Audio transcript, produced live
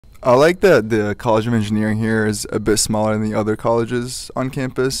I like that the College of Engineering here is a bit smaller than the other colleges on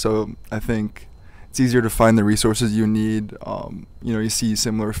campus, so I think it's easier to find the resources you need. You see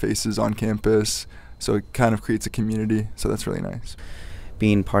similar faces on campus, so it kind of creates a community, so that's really nice.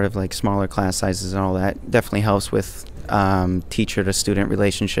 Being part of like smaller class sizes and all that definitely helps with teacher to student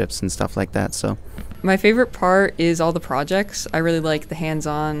relationships and stuff like that. So my favorite part is all the projects. I really like the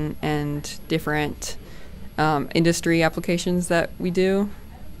hands-on and different industry applications that we do.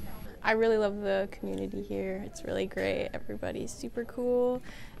 I really love the community here. It's really great. Everybody's super cool.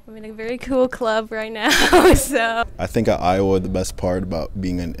 I'm in a very cool club right now. So I think at Iowa the best part about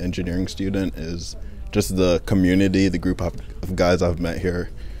being an engineering student is just the community, the group of guys I've met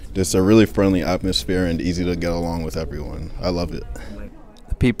here. Just a really friendly atmosphere and easy to get along with everyone. I love it.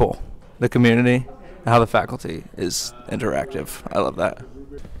 The people, the community, and how the faculty is interactive. I love that.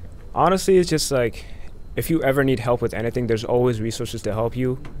 Honestly, it's just like if you ever need help with anything, there's always resources to help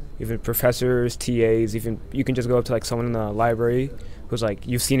you. Even professors, TAs, even you can just go up to like someone in the library who's like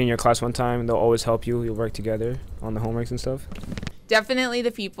you've seen in your class one time, and they'll always help you. You'll work together on the homeworks and stuff. Definitely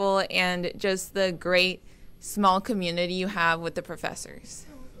the people and just the great small community you have with the professors.